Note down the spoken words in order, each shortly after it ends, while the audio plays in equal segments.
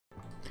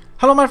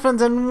Hello my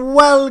friends and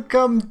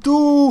welcome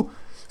to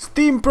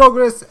Steam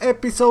Progress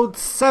episode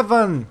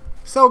 7.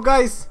 So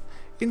guys,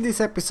 in this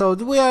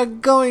episode we are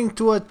going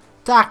to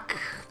attack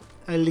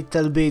a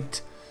little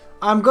bit.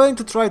 I'm going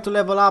to try to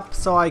level up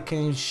so I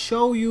can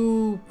show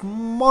you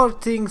more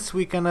things.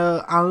 We can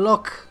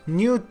unlock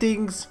new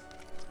things,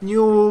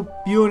 new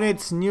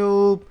units,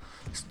 new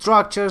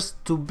structures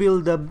to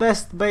build the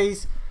best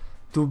base,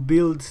 to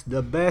build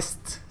the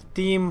best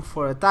team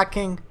for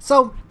attacking.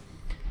 So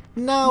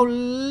now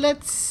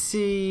let's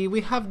see, we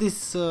have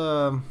this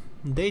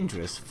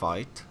dangerous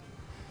fight.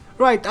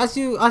 Right, as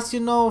you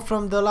know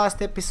from the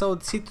last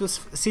episode, Citrus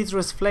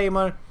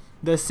Flamer,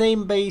 the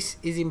same base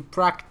is in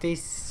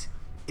practice,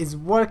 is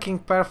working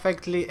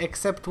perfectly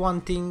except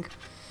one thing.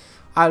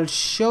 I'll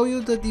show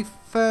you the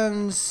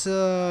defense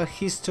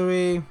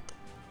history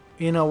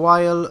in a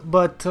while,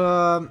 but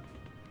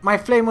my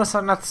flamers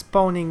are not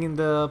spawning in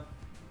the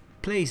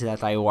place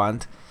that I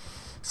want.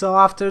 So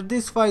after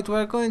this fight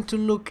we're going to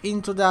look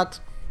into that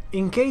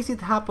in case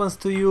it happens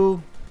to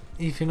you,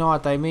 if you know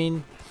what I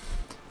mean.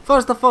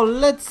 First of all,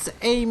 let's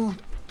aim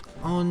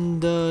on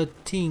the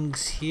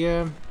things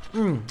here.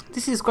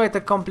 This is quite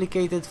a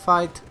complicated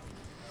fight.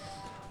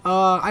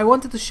 I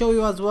wanted to show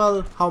you as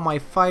well how my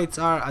fights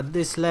are at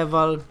this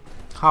level,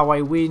 how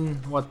I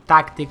win, what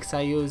tactics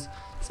I use.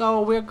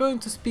 So we're going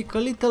to speak a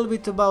little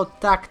bit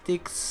about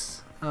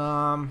tactics.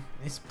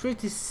 It's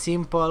pretty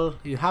simple,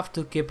 you have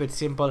to keep it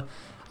simple.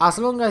 As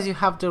long as you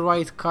have the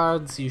right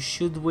cards, you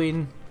should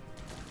win,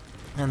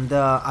 and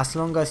as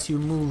long as you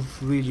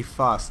move really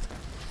fast.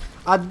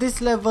 At this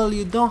level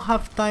you don't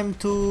have time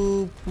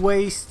to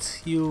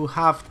waste, you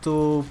have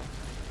to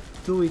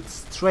do it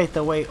straight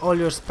away, all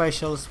your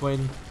specials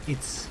when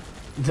it's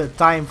the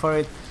time for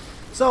it.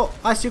 So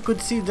as you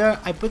could see there,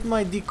 I put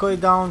my decoy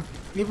down,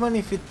 even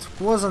if it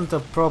wasn't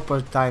a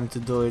proper time to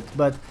do it,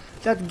 but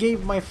that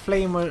gave my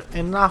flamer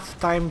enough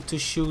time to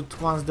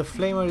shoot. Once the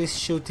flamer is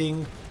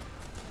shooting,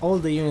 all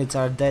the units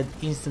are dead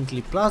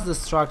instantly, plus the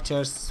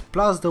structures,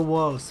 plus the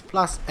walls,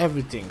 plus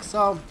everything.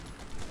 So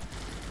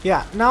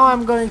yeah, now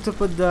I'm going to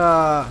put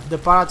the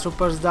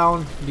paratroopers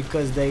down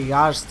because they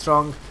are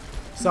strong.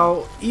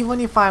 So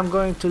even if I'm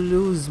going to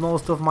lose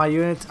most of my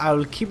units, I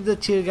will keep the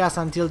tear gas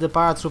until the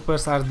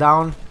paratroopers are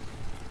down.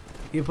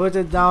 You put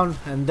it down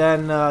and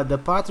then the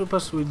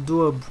paratroopers will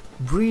do a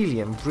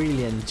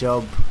brilliant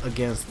job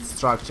against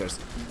structures.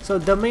 So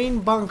the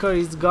main bunker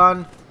is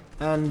gone,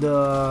 and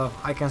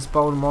I can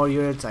spawn more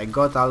units. I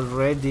got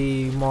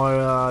already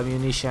more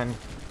munition.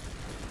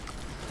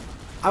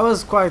 I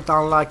was quite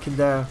unlucky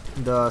there,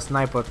 the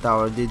sniper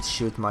tower did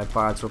shoot my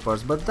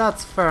paratroopers, but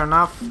that's fair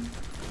enough.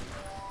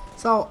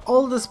 So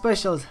all the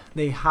specials,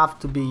 they have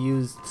to be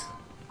used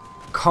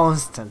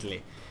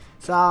constantly.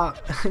 So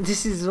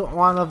this is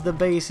one of the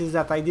bases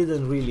that I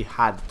didn't really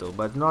had to,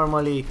 but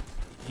normally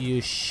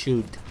you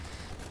should.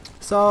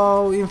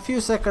 So in few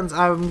seconds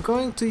I'm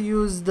going to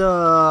use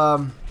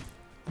the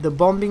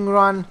bombing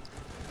run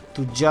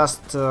to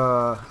just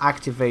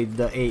activate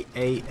the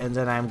AA, and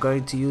then I'm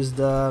going to use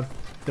the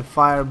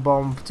fire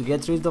bomb to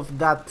get rid of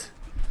that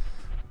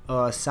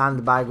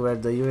sandbag where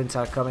the units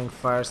are coming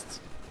first.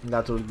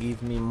 That will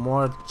give me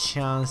more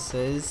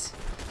chances,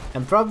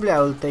 and probably I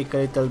will take a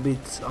little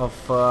bit of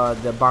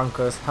the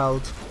bunker's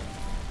health.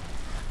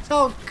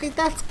 So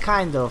that's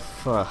kind of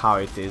how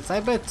it is. I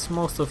bet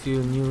most of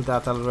you knew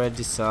that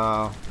already,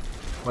 so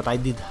but I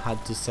did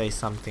had to say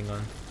something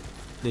on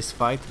this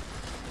fight.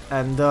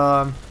 And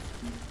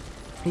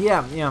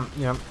yeah,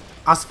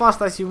 as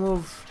fast as you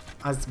move,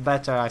 as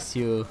better as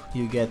you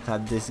get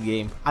at this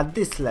game, at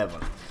this level.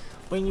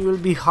 When you will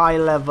be high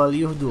level,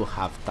 you do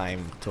have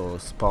time to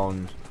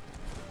spawn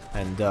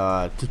and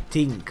to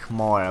think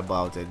more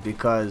about it,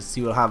 because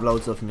you will have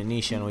loads of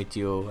munition with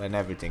you and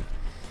everything.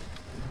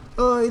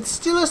 It's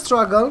still a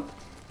struggle,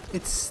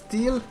 it's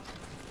still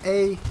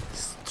a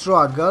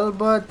struggle,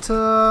 but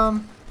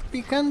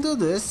we can do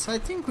this. I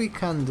think we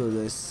can do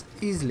this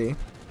easily.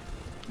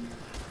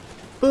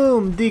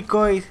 Boom,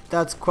 decoy,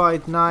 that's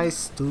quite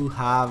nice to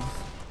have.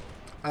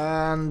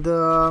 And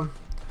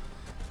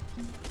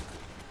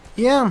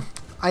yeah,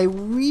 I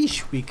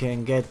wish we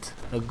can get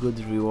a good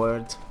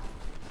reward.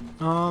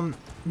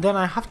 Then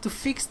I have to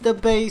fix the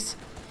base.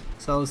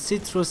 So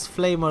Citrus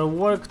Flamer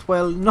worked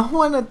well. No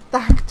one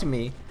attacked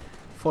me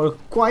for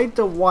quite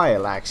a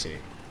while actually.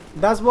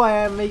 That's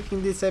why I'm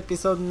making this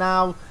episode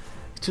now.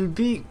 It will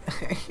be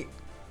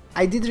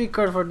I did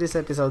record for this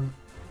episode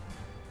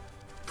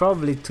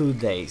probably 2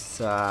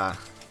 days. I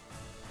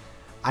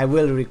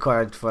will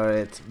record for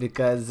it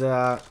because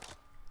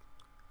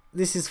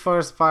this is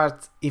first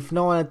part. If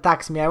no one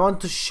attacks me, I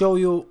want to show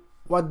you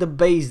what the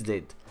base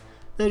did.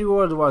 The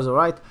reward was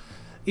alright.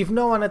 If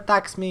no one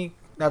attacks me,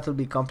 that will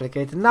be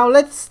complicated. Now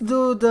let's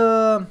do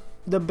the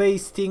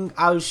base thing.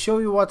 I'll show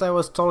you what I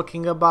was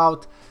talking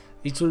about.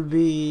 It will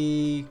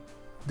be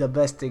the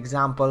best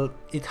example.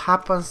 It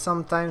happens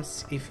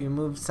sometimes if you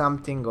move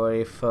something, or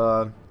if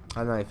I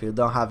don't know, if you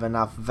don't have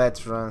enough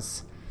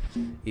veterans,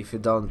 if you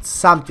don't,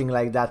 something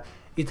like that.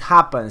 it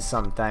happens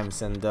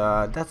sometimes, and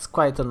that's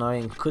quite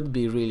annoying. Could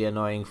be really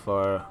annoying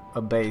for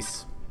a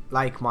base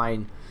like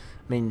mine.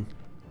 I mean,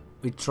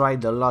 we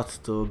tried a lot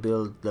to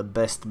build the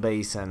best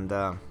base, and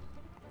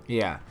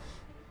yeah,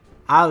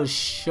 I'll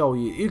show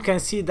you. You can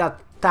see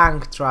that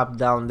tank trap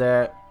down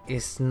there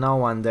is no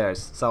one there,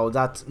 so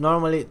that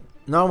normally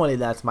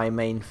that's my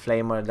main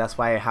flamer. That's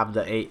why I have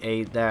the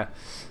AA there.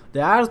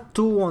 There are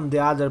two on the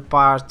other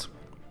part,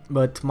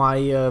 but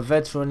my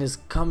veteran is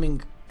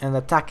coming and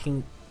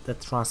attacking the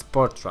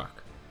transport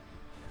truck,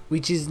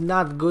 which is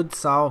not good.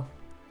 So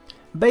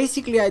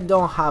basically I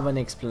don't have an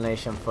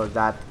explanation for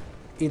that.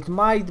 It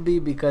might be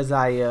because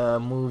I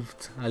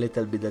moved a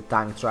little bit the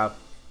tank trap,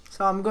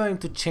 so I'm going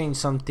to change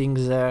some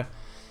things there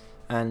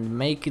and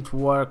make it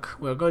work.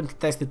 We're going to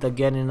test it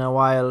again in a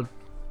while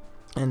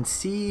and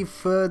see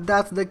if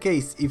that's the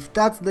case. If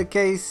that's the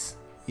case,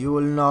 you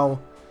will know.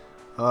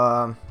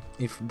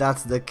 If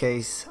that's the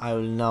case, I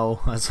will know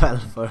as well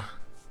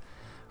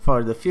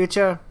for the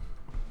future.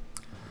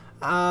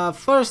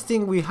 First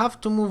thing, we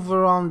have to move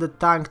around the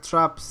tank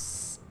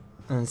traps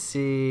and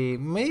see,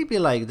 maybe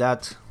like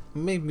that,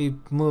 maybe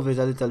move it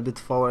a little bit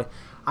forward.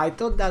 I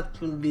thought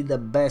that will be the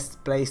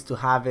best place to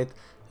have it.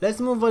 Let's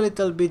move a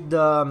little bit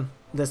the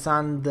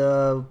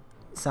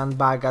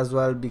sandbag as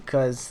well,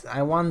 because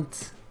I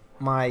want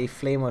my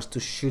flamers to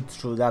shoot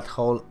through that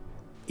hole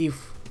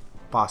if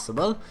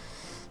possible.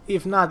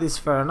 If not, it's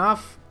fair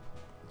enough.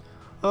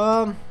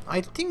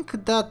 I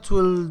think that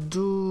will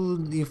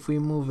do if we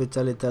move it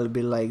a little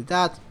bit like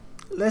that.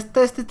 Let's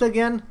test it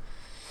again.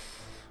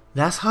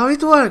 That's how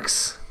it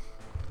works.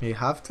 You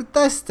have to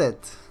test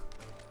it.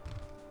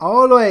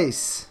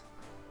 Always.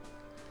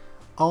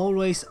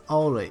 Always,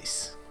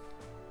 always.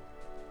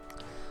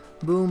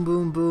 Boom,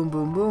 boom, boom,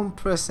 boom, boom.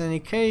 Press any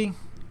key.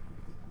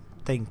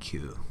 Thank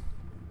you.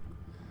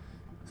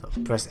 So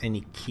press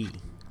any key.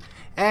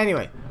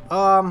 Anyway,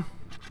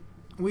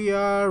 we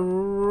are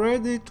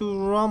ready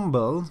to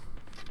rumble.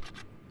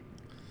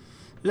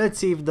 Let's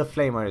see if the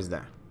flamer is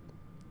there.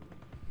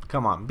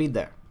 Come on, be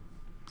there.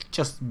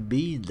 Just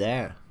be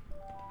there.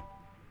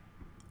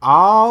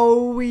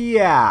 Oh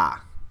yeah.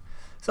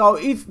 So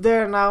it's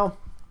there now.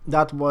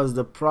 That was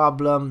the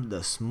problem,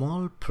 the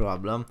small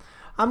problem.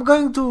 I'm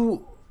going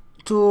to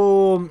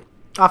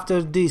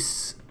after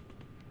this,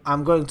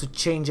 I'm going to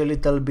change a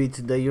little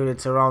bit the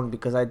units around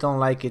because I don't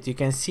like it. You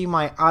can see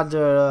my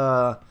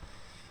other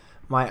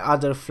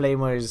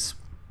flamers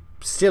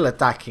still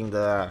attacking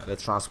the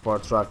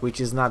transport truck, which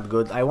is not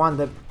good. I want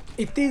them.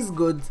 It is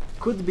good,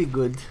 could be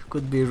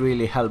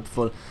really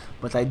helpful,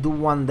 but I do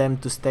want them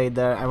to stay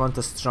there. I want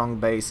a strong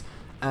base,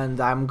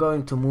 and I'm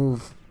going to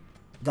move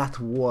that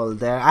wall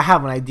there. I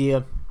have an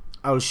idea.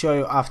 I'll show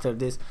you after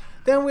this.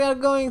 Then we are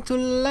going to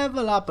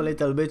level up a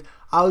little bit.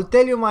 I'll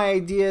tell you my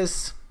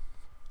ideas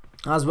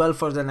as well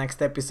for the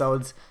next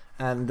episodes,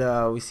 and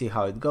we see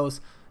how it goes.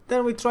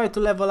 Then we try to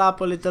level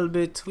up a little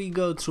bit. We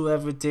go through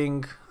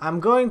everything. I'm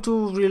going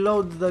to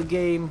reload the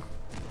game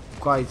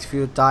quite a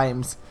few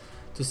times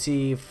to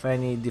see if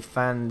any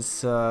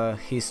defense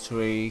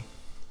history,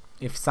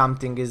 if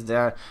something is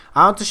there.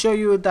 I want to show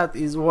you that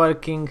is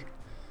working.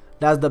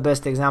 That's the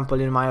best example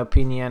in my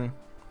opinion.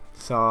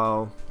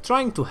 So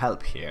trying to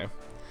help here.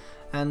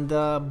 And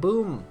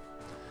boom.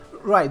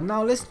 Right,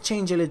 now let's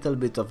change a little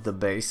bit of the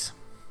base.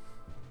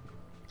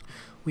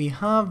 We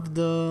have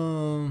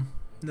the...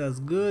 That's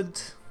good.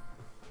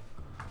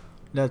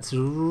 That's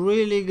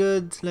really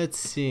good. Let's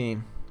see.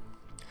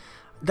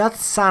 That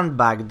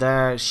sandbag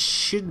there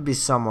should be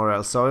somewhere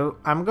else. So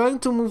I'm going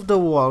to move the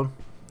wall.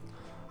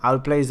 I'll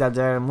place that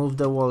there, move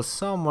the wall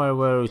somewhere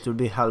where it will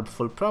be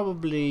helpful.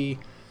 Probably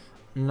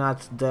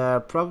not there,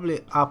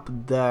 probably up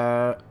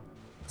there.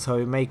 So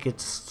we make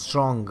it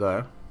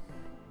stronger.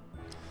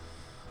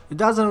 It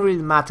doesn't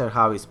really matter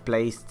how it's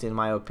placed in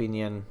my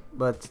opinion,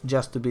 but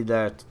just to be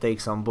there to take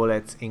some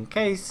bullets in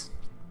case.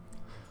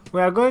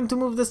 We are going to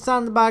move the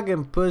sandbag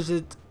and push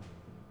it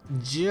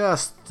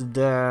just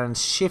there and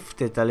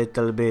shift it a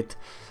little bit.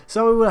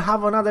 So we will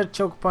have another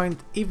choke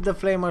point if the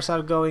flamers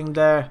are going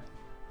there.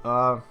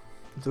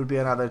 It will be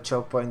another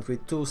choke point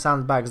with two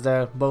sandbags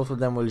there. Both of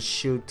them will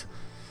shoot.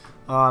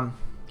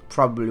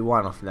 Probably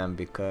one of them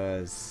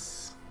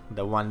because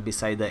the one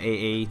beside the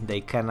AA,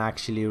 they can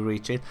actually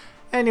reach it.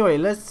 Anyway,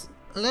 let's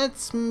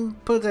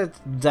put it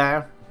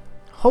there.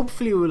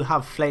 Hopefully we'll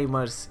have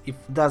flamers. If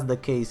that's the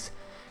case,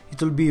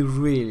 it will be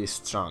really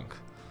strong.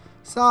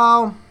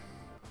 So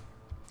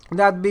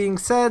that being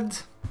said,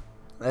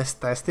 let's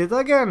test it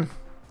again.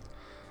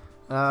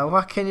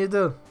 What can you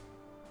do?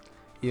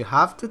 You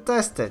have to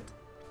test it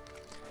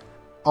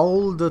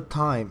all the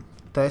time.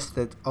 Test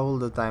it all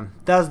the time.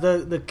 That's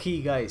the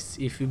key, guys.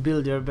 If you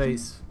build your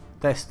base,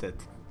 test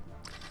it.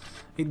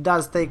 It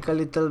does take a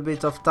little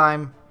bit of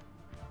time,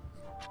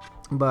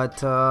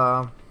 but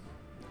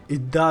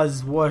it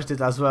does worth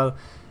it as well.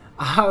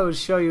 I'll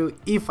show you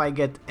if I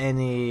get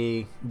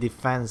any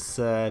defense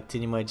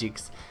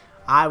thingy-majigs.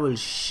 I will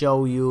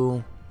show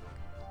you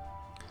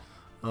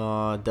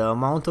the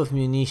amount of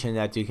munition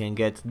that you can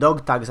get.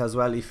 Dog tags as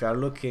well if you are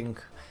looking.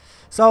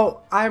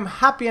 So I'm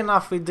happy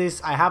enough with this.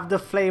 I have the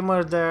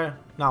flamer there.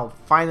 Now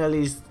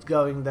finally it's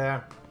going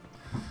there.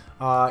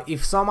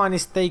 If someone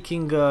is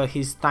taking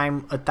his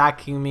time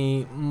attacking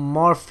me,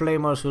 more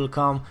flamers will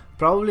come.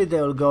 Probably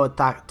they will go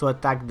attack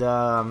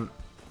the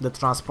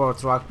transport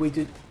truck,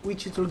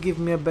 which it will give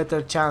me a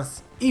better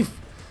chance. If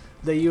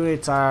the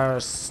units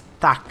are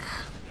stuck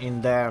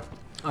in there,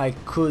 I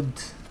could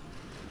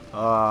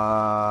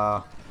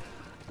yeah,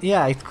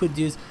 it could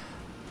use.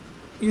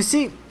 You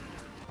see,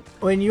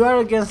 when you are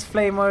against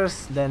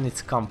flamers, then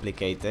it's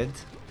complicated.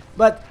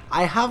 But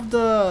I have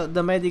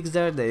the medics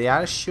there. They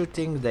are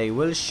shooting, they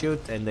will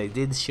shoot, and they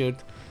did shoot,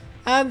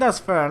 and that's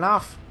fair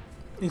enough.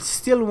 It's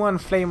still one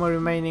flamer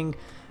remaining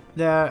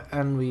there,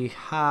 and we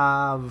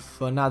have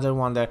another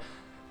one there.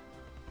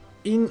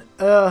 In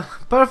a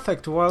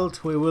perfect world,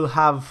 we will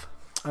have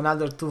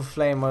another 2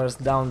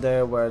 flamers down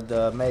there where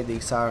the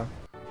medics are.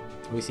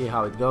 We see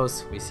how it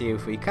goes. We see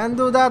if we can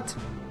do that.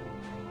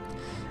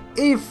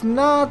 If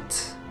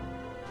not,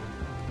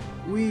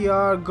 we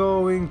are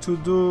going to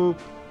do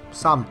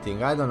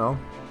something, I don't know.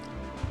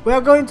 We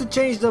are going to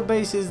change the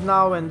bases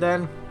now and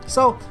then.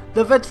 So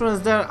the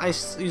veterans there,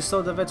 you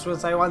saw the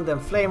veterans, I want them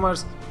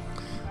flamers.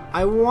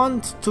 I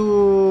want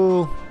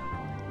to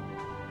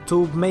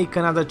make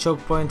another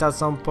choke point at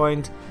some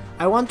point.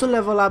 I want to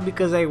level up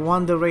because I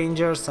want the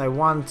rangers, I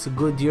want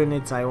good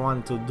units, I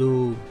want to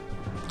do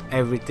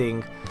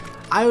everything.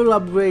 I will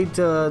upgrade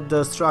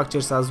the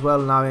structures as well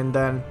now and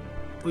then.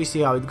 We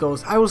see how it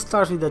goes. I will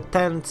start with the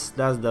tents,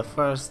 that's the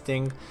first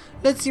thing.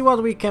 Let's see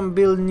what we can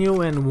build new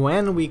and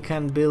when we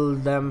can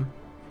build them.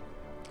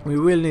 We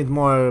will need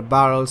more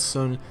barrels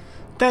soon.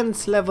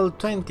 Tents level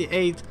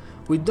 28.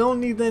 We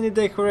don't need any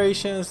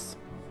decorations,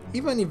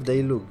 even if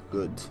they look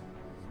good.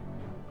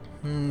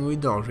 We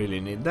don't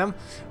really need them.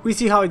 We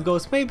see how it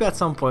goes. Maybe at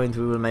some point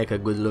we will make a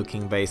good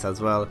looking base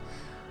as well.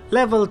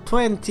 Level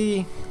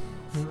 20.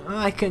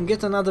 I can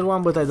get another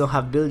one, but I don't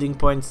have building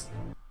points.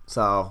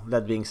 So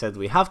that being said,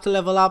 we have to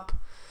level up.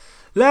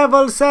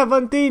 Level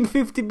 17,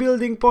 50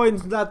 building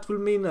points. That will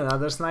mean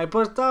another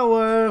sniper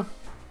tower.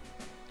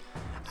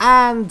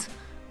 And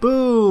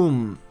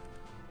boom.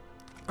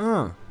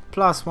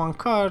 +1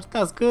 card,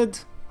 that's good.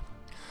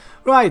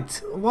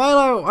 Right,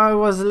 while I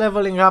was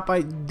leveling up,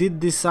 I did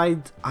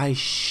decide I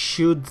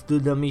should do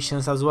the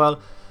missions as well.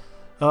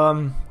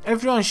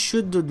 Everyone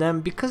should do them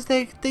because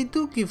they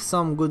do give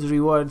some good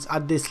rewards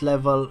at this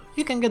level.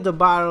 You can get the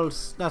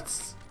barrels,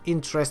 that's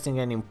interesting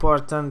and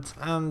important,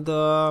 and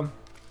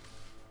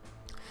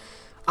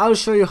I'll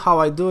show you how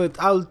I do it.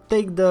 I'll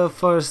take the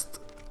first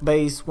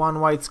base, 1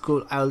 white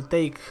school, I'll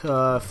take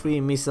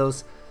 3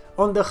 missiles.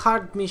 On the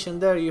hard mission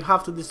there, you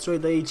have to destroy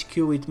the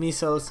HQ with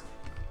missiles.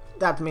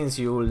 That means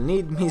you will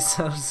need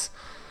missiles.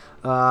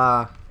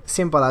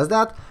 Simple as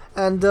that.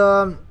 And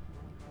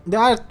there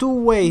are 2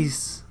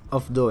 ways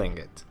of doing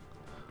it.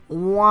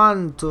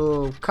 One,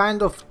 to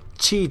kind of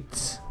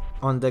cheat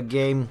on the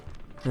game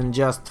and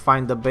just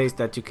find the base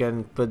that you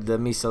can put the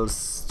missiles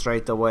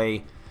straight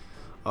away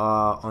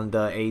on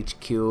the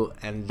HQ,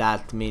 and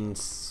that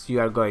means you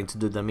are going to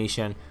do the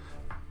mission.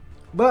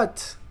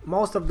 But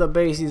most of the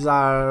bases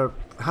are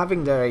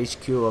having their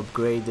HQ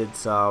upgraded,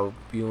 so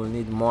you will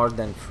need more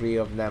than 3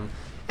 of them.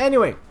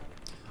 Anyway,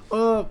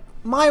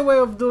 my way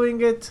of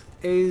doing it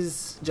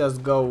is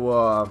just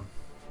go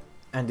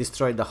and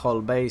destroy the whole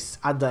base.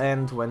 At the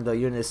end, when the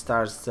unit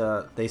starts,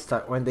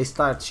 when they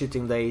start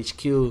shooting the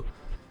HQ,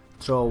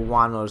 throw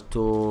 1 or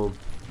 2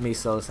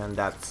 missiles, and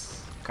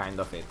that's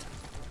kind of it.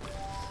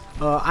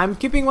 I'm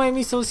keeping my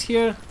missiles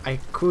here. I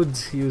could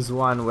use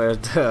one where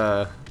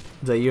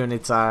the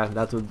units are.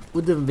 That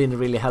would have been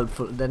really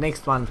helpful. The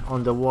next one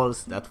on the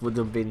walls, that would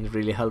have been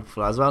really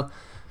helpful as well.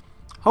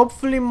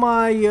 Hopefully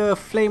my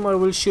flamer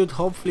will shoot.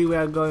 Hopefully we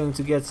are going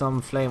to get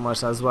some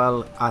flamers as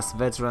well as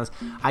veterans.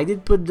 I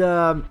did put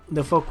the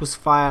focus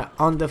fire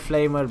on the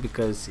flamer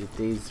because it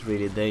is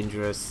really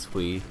dangerous,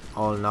 we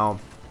all know.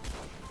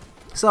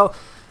 So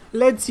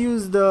let's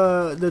use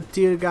the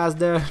tear gas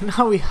there.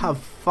 Now we have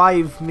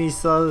 5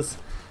 missiles.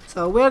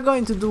 So we are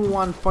going to do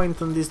 1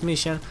 point on this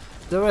mission.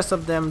 The rest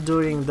of them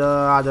during the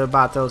other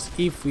battles,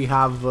 if we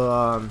have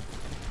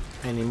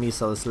any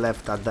missiles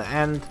left at the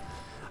end.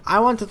 I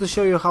wanted to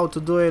show you how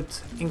to do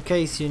it in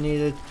case you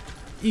need it.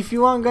 If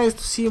you want guys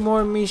to see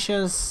more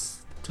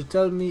missions, to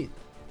tell me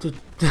to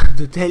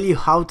tell you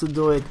how to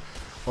do it,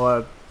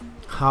 or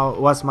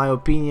what's my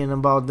opinion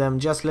about them,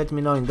 just let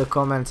me know in the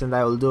comments and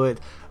I will do it.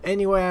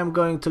 Anyway, I'm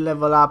going to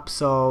level up,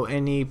 so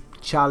any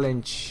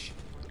challenge,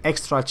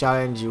 extra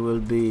challenge, will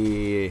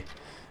be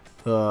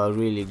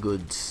really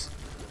good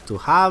to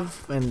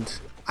have, and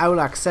I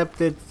will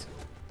accept it.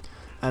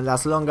 And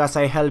as long as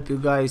I help you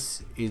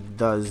guys, it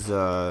does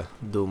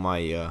do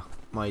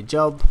my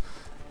job.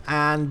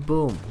 And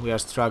boom, we are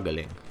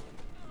struggling.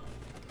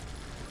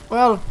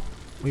 Well,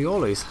 we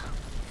always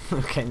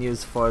can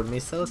use 4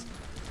 missiles.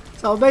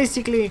 So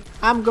basically,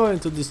 I'm going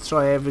to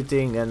destroy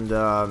everything and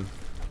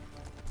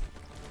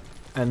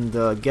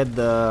get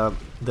the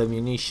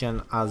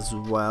munition as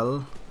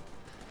well,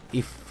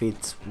 if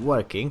it's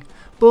working.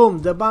 Boom,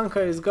 the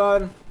bunker is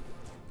gone.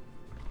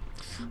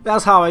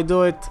 That's how I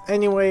do it.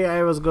 Anyway,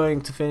 I was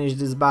going to finish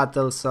this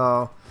battle,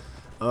 so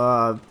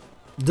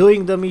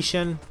doing the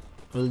mission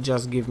will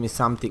just give me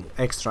something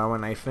extra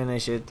when I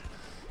finish it.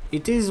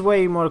 It is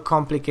way more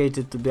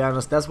complicated, to be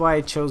honest. That's why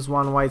I chose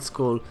one white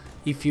school.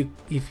 If you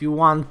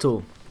want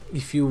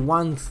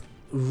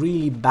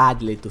really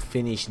badly to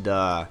finish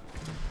the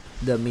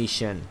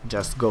mission,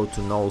 just go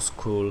to no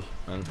school,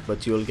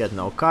 but you'll get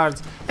no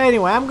cards.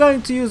 Anyway, I'm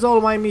going to use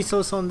all my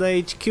missiles on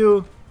the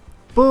HQ.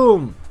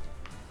 Boom!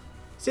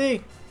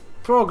 See?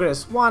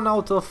 Progress 1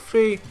 out of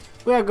 3.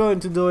 We are going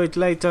to do it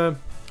later.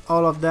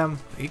 All of them.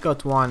 We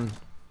got 1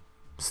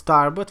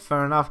 star, but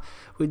fair enough.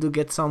 We do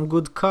get some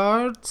good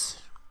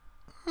cards.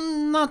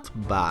 Not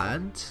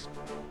bad.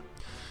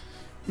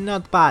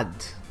 Not bad.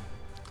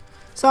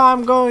 So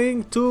I'm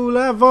going to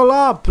level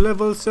up.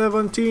 Level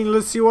 17.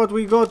 Let's see what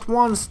we got.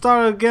 1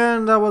 star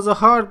again. That was a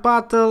hard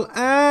battle.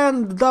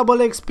 And double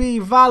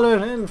XP, Valor,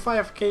 and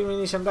 5k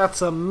munition.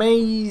 That's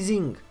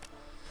amazing.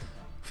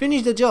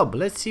 Finish the job.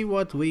 Let's see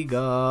what we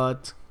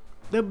got.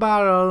 The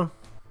barrel,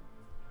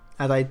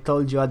 as I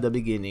told you at the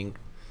beginning.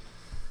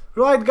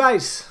 Right,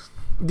 guys.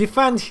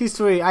 Defend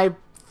history. I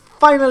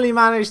finally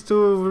managed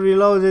to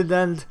reload it,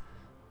 and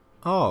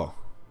oh,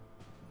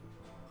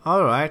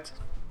 alright.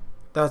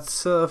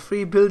 That's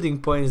 3 building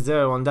points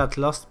there on that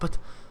lost, but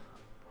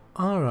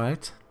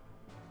alright.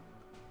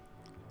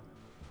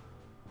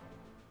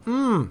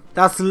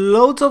 That's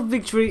loads of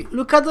victory.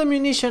 Look at the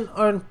munition,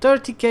 earned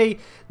 30k,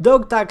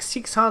 dog tag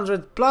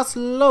 600, plus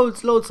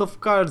loads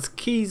of cards,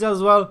 keys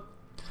as well.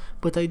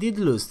 But I did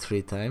lose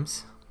 3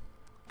 times.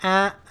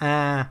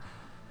 I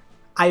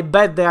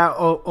bet they are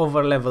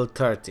over level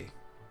 30.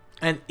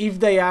 And if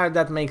they are,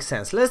 that makes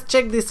sense. Let's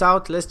check this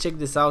out. Let's check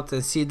this out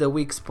and see the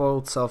weak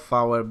spots of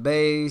our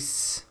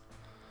base.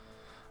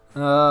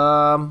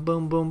 Boom,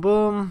 boom,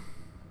 boom.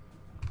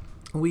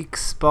 Weak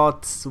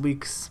spots,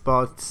 weak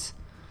spots.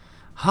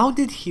 How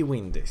did he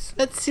win this?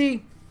 Let's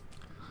see.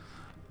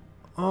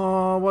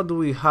 What do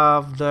we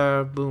have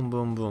there? Boom,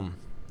 boom, boom.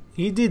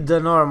 He did the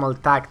normal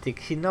tactic.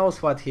 He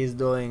knows what he's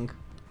doing.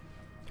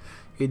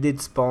 He did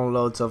spawn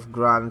loads of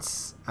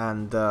grunts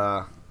and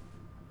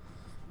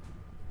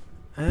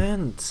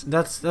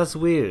that's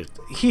weird.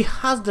 He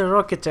has the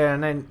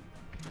rocketer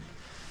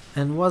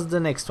and what's the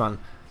next one?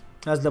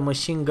 That's the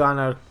machine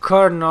gunner,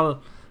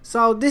 Colonel.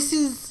 So this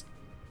is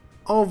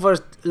over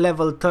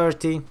level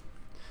 30.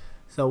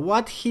 So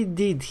what he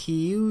did,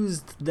 he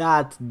used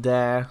that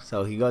there.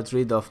 So he got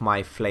rid of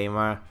my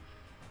flamer.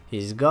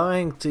 He's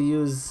going to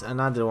use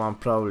another one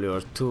probably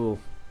or 2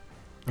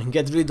 and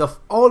get rid of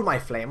all my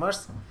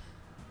flamers.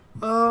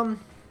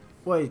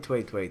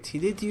 Wait. He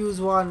did use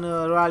one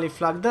rally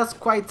flag. That's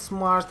quite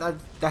smart.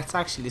 That's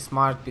actually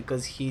smart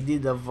because he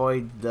did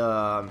avoid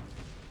the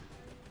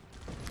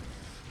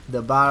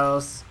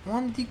barrels.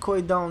 1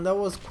 decoy down. That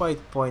was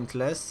quite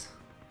pointless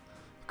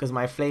because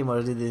my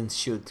flamer didn't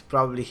shoot.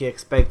 Probably he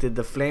expected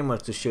the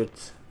flamer to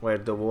shoot where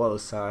the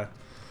walls are.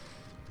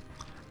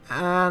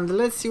 And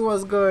let's see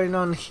what's going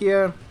on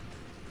here.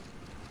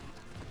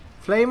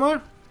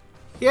 Flamer?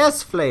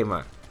 Yes,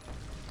 flamer.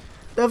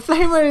 The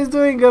flamer is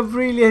doing a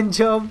brilliant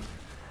job.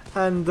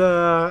 And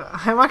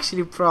I'm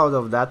actually proud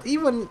of that.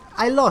 Even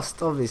I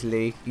lost,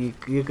 obviously,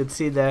 you could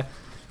see there.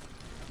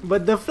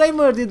 But the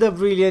flamer did a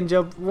brilliant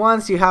job.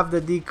 Once you have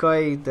the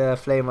decoy, the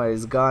flamer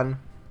is gone.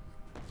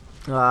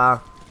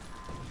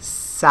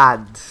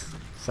 Sad.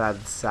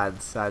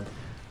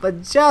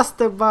 But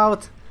just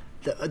about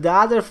the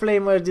other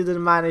flamer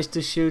didn't manage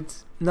to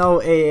shoot.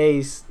 No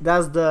AAs.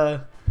 That's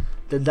the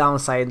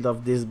downside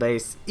of this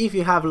base. If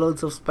you have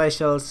loads of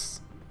specials,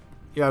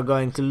 you are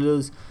going to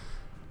lose.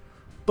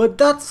 But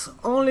that's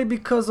only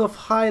because of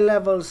high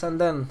levels,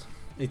 and then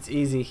it's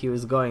easy. He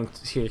was going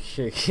to,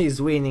 he's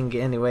winning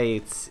anyway.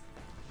 It's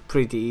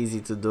pretty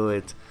easy to do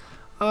it.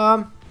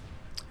 Not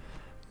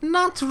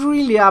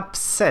really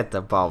upset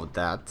about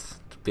that,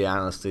 to be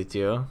honest with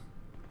you.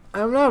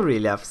 I'm not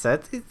really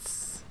upset.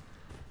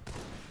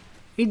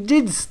 It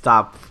did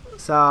stop.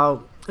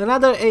 So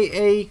another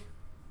AA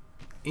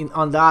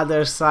on the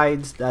other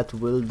side that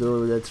will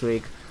do the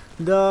trick.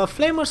 The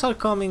flamers are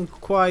coming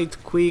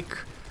quite quick.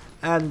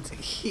 And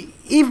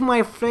if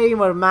my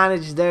flamer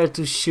managed there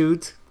to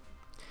shoot,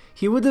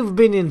 he would have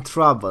been in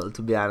trouble,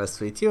 to be honest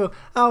with you.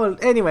 Oh, well,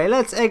 anyway,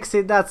 let's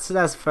exit. That's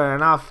fair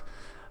enough.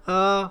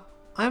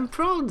 I'm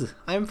proud.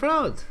 I'm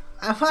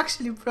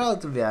actually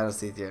proud, to be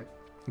honest with you,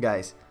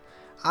 guys.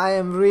 I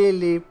am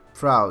really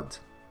proud.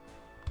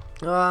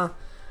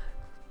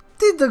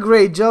 Did a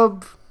great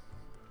job.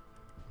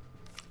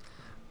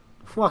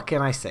 What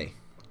can I say?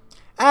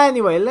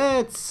 Anyway,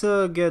 let's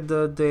get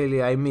the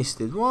daily. I missed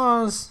it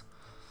once.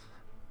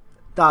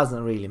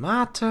 Doesn't really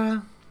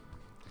matter.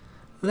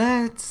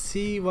 Let's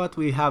see what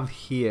we have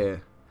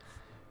here.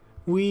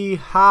 We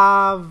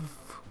have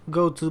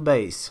go to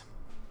base.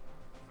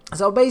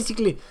 So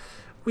basically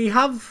we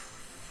have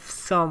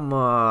some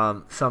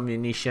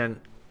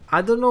munition.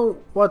 I don't know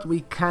what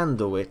we can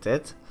do with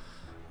it,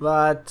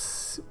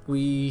 but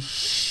we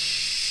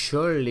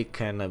surely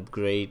can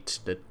upgrade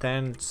the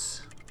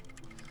tents.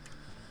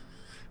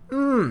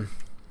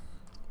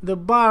 the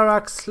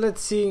barracks,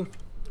 let's see.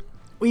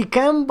 We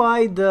can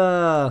buy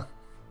the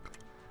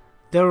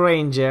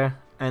ranger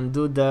and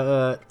do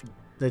the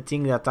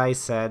thing that I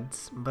said,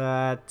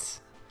 but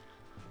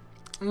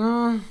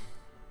it's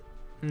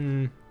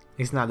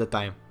not the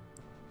time.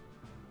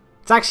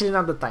 It's actually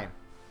not the time.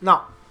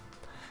 No.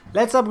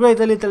 Let's upgrade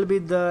a little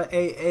bit the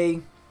AA.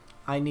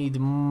 I need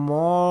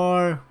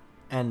more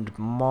and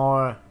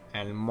more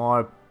and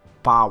more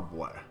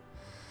power.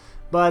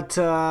 But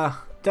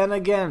then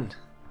again,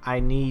 I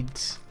need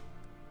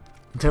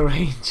the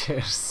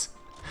rangers.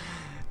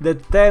 The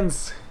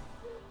tents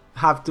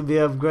have to be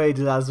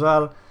upgraded as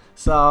well.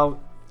 So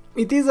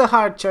it is a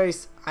hard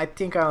choice. I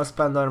think I'll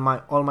spend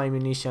all my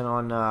munition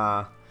on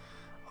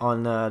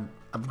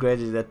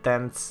upgrading the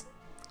tents.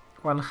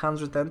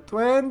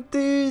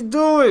 120.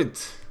 Do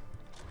it!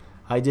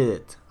 I did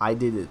it. I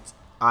did it.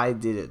 I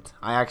did it.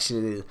 I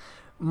actually did it.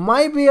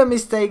 Might be a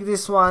mistake,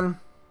 this one.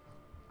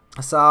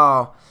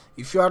 So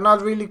if you are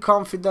not really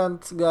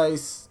confident,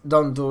 guys,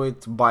 don't do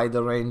it. Buy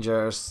the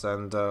rangers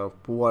and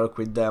work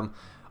with them.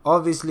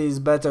 Obviously it's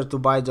better to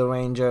buy the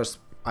rangers.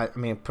 I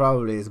mean,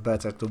 probably it's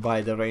better to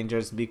buy the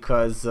rangers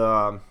because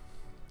they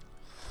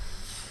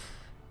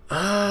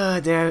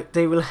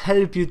will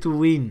help you to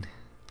win.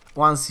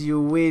 Once you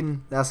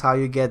win, that's how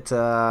you get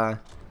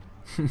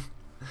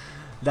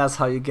that's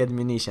how you get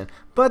munition.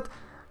 But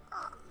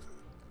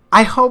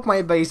I hope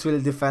my base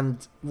will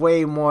defend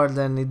way more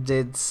than it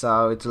did,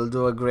 so it will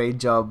do a great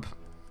job.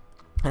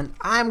 And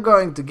I'm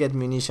going to get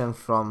munition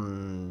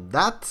from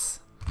that.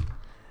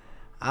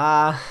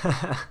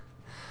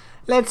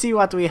 Let's see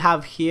what we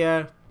have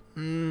here.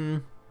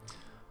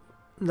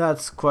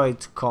 That's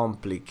quite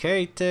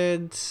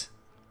complicated.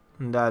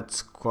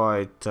 That's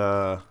quite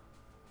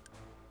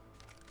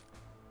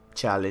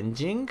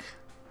challenging.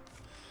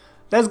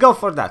 Let's go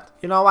for that.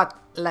 You know what?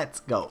 Let's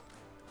go.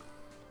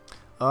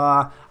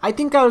 I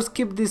think I'll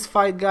skip this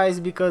fight, guys,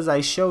 because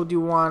I showed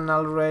you one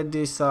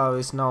already, so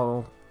it's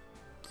no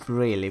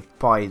really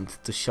point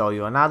to show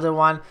you another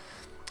one.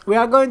 We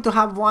are going to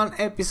have one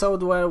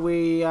episode where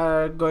we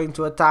are going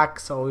to attack,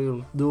 so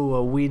we'll do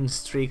a win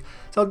streak.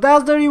 So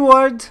that's the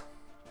reward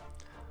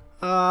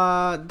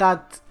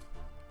that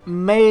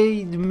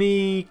made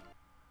me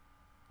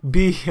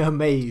be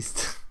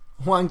amazed.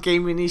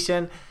 1k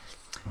munition.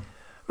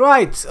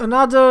 Right,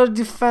 another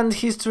defend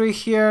history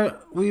here.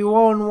 We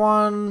won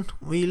one,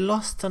 we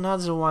lost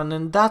another one,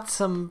 and that's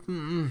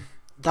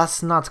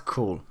not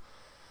cool.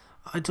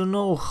 I don't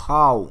know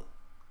how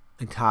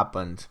it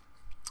happened.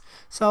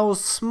 So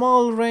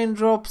small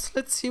raindrops.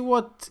 Let's see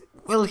what.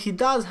 Well, he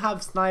does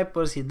have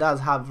snipers. He does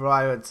have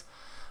riots.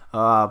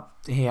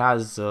 He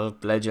has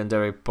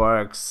legendary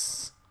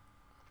perks.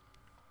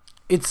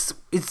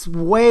 It's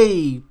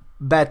way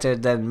better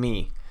than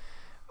me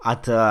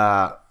at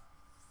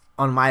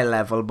on my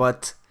level,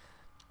 but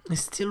I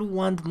still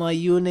want my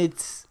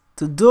units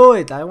to do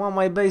it. I want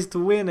my base to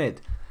win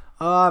it.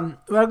 We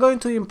are going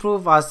to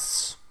improve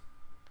as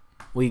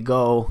we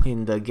go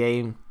in the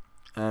game,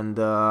 and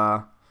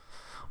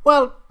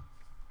well,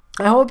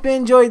 I hope you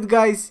enjoyed,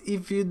 guys.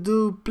 If you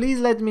do, please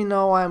let me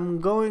know.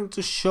 I'm going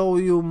to show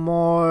you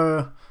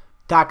more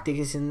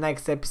tactics in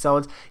next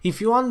episodes.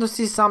 If you want to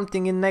see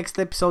something in next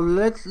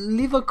episode,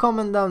 leave a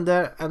comment down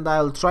there and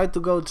I'll try to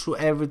go through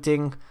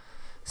everything.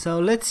 So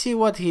let's see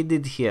what he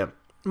did here.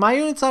 My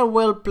units are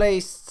well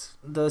placed.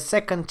 The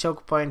second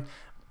choke point,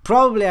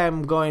 probably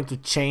I'm going to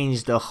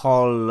change the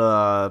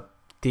whole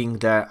thing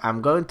there.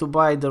 I'm going to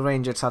buy the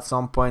rangers at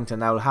some point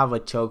and I'll have a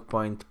choke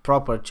point,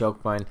 proper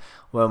choke point,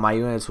 where my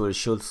units will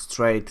shoot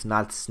straight,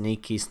 not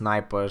sneaky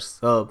snipers,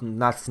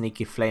 not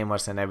sneaky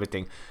flamers and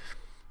everything.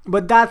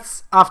 But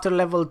that's after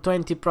level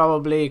 20,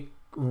 probably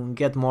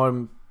get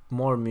more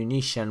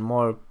munition,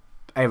 more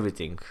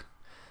everything.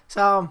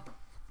 So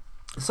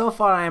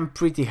far I'm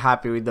pretty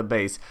happy with the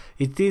base.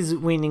 It is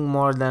winning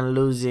more than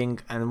losing,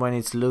 and when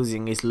it's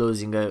losing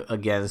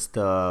against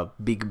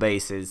big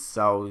bases.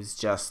 So it's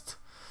just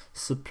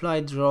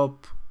supply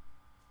drop.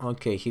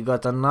 Okay, he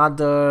got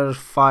another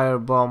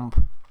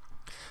firebomb.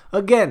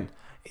 Again,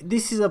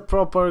 this is a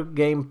proper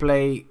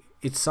gameplay.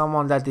 It's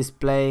someone that is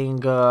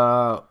playing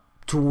to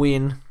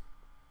win.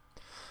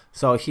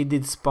 So he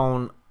did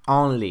spawn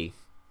only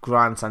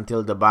grunts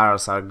until the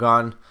barrels are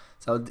gone.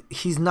 So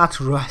he's not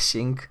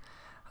rushing.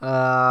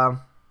 And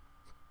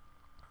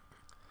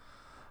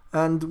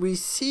we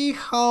see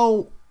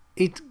how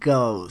it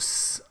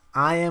goes.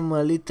 I am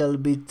a little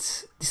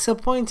bit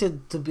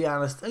disappointed, to be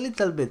honest, a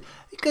little bit,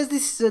 because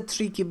this is a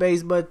tricky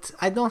base, but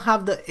I don't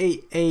have the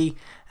AA,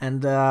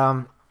 and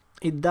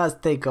it does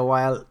take a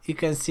while. You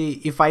can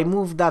see if I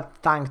move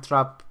that tank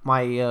trap,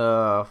 my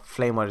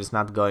flamer is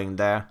not going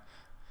there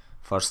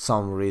for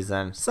some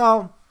reason.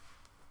 So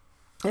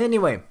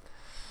anyway,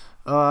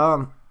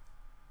 I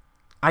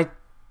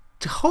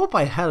hope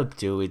I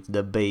helped you with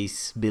the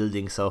base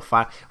building so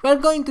far. We're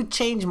going to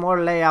change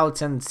more layouts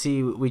and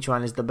see which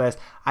one is the best.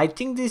 I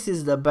think this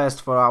is the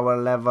best for our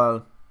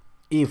level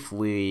if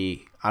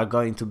we are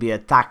going to be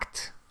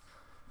attacked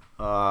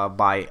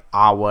by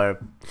our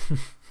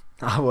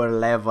our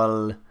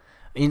level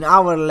in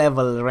our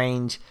level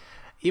range.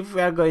 If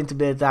we are going to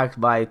be attacked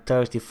by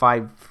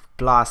 35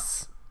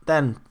 plus,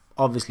 then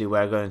obviously we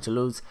are going to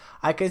lose.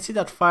 I can see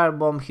that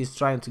Firebomb, he's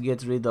trying to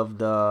get rid of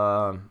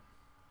the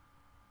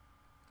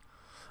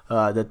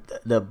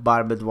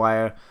barbed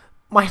wire.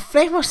 My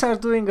flamers are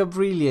doing a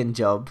brilliant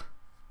job,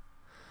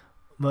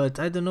 but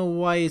I don't know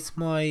why it's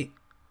my...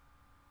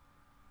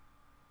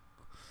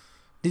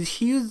 Did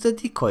he use the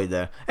decoy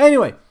there?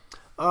 Anyway,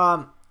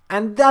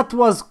 and that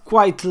was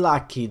quite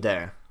lucky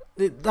there.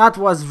 That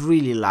was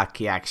really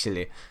lucky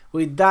actually.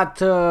 With that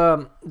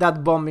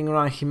that bombing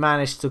run, he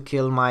managed to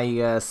kill my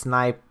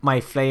my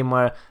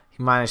flamer.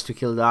 He managed to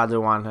kill the other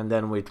one, and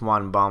then with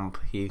one bomb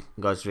he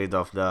got rid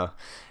of the...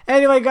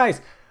 Anyway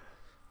guys,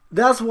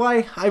 that's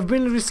why I've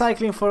been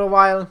recycling for a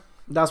while.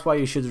 That's why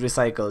you should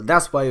recycle.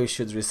 That's why you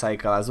should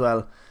recycle as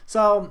well.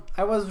 So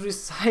I was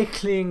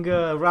recycling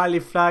rally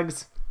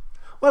flags.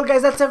 Well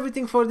guys, that's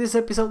everything for this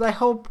episode. I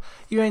hope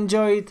you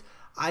enjoyed.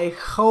 I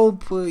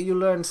hope you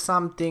learned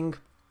something.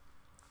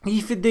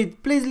 If you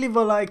did, please leave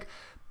a like.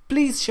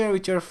 Please share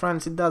with your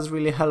friends. It does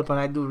really help, and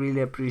I do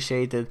really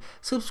appreciate it.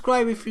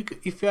 Subscribe if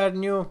you are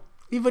new.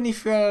 Even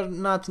if you are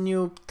not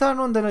new, turn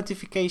on the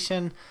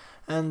notification,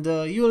 and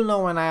you'll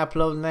know when I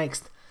upload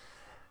next.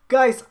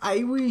 Guys,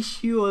 I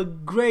wish you a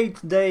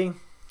great day,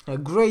 a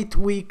great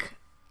week,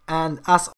 and as